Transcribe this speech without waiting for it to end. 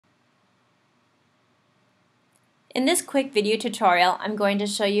In this quick video tutorial, I'm going to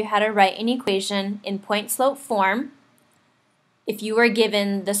show you how to write an equation in point-slope form if you were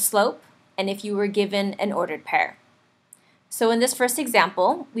given the slope and if you were given an ordered pair. So in this first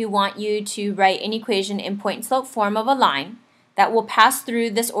example, we want you to write an equation in point-slope form of a line that will pass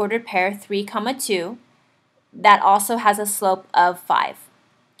through this ordered pair 3, 2 that also has a slope of 5.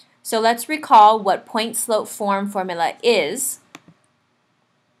 So let's recall what point-slope form formula is.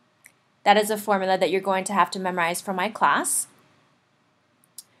 That is a formula that you're going to have to memorize for my class.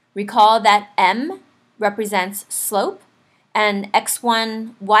 Recall that M represents slope and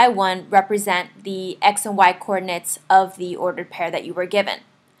x1, y1 represent the x and y coordinates of the ordered pair that you were given.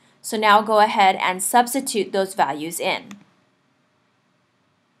 So now go ahead and substitute those values in.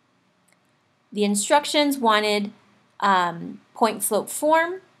 The instructions wanted point-slope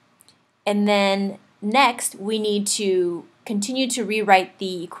form, and then next we need to continue to rewrite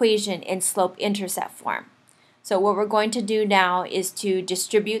the equation in slope-intercept form. So what we're going to do now is to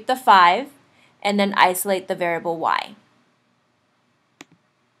distribute the 5 and then isolate the variable y.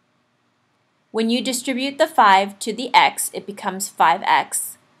 When you distribute the 5 to the x, it becomes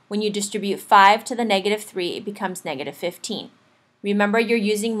 5x. When you distribute 5 to the -3, it becomes -15. Remember,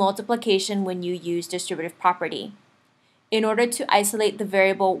 you're using multiplication when you use distributive property. In order to isolate the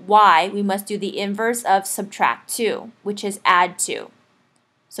variable y, we must do the inverse of subtract 2, which is add 2.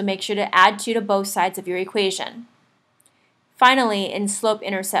 So make sure to add 2 to both sides of your equation. Finally, in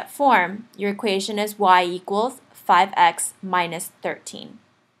slope-intercept form, your equation is y equals 5x minus 13.